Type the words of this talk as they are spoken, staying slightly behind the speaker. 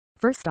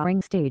First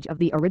starring stage of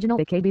the original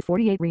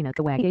AKB48 Rina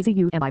Kawaei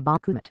Azumi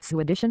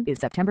Bakumatsu edition is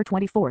September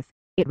 24th.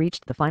 It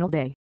reached the final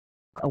day.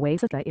 Kawaei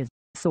is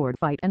sword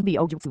fight and the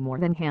ojutsu more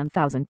than hand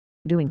thousand,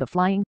 doing the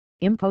flying,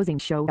 imposing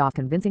show-off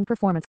convincing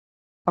performance.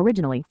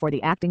 Originally for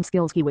the acting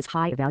skills he was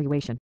high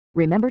evaluation.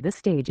 Remember this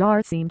stage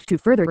art seemed to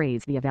further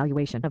raise the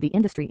evaluation of the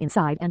industry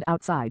inside and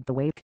outside the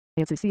wake.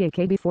 Atsushi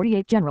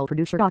AKB48 general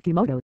producer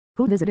Akimoto,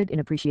 who visited in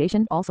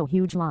appreciation also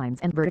huge lines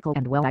and vertical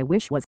and well I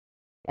wish was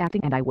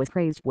acting and I was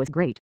praised was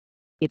great.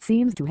 It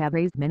seems to have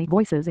raised many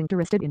voices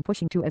interested in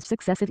pushing to as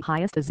successive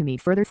highest Azumi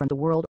further from the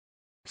world.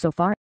 So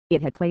far,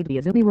 it had played the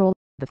Azumi role,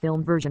 the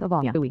film version of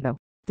Aya Uito,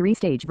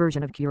 3-stage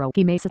version of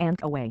Kuroki Mesa and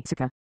Kawaei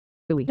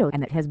Uito,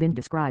 and that has been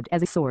described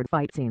as a sword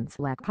fight scenes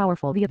lack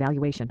powerful the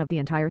evaluation of the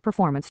entire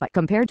performance but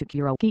compared to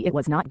Kuroki it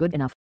was not good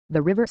enough.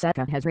 The River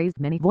Seka has raised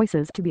many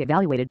voices to be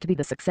evaluated to be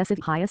the successive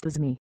highest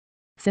Azumi.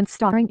 Since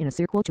starring in a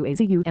sequel to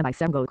Azumi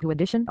Sengoku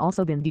edition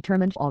also been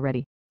determined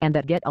already, and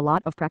that get a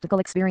lot of practical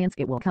experience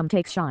it will come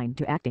take shine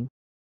to acting.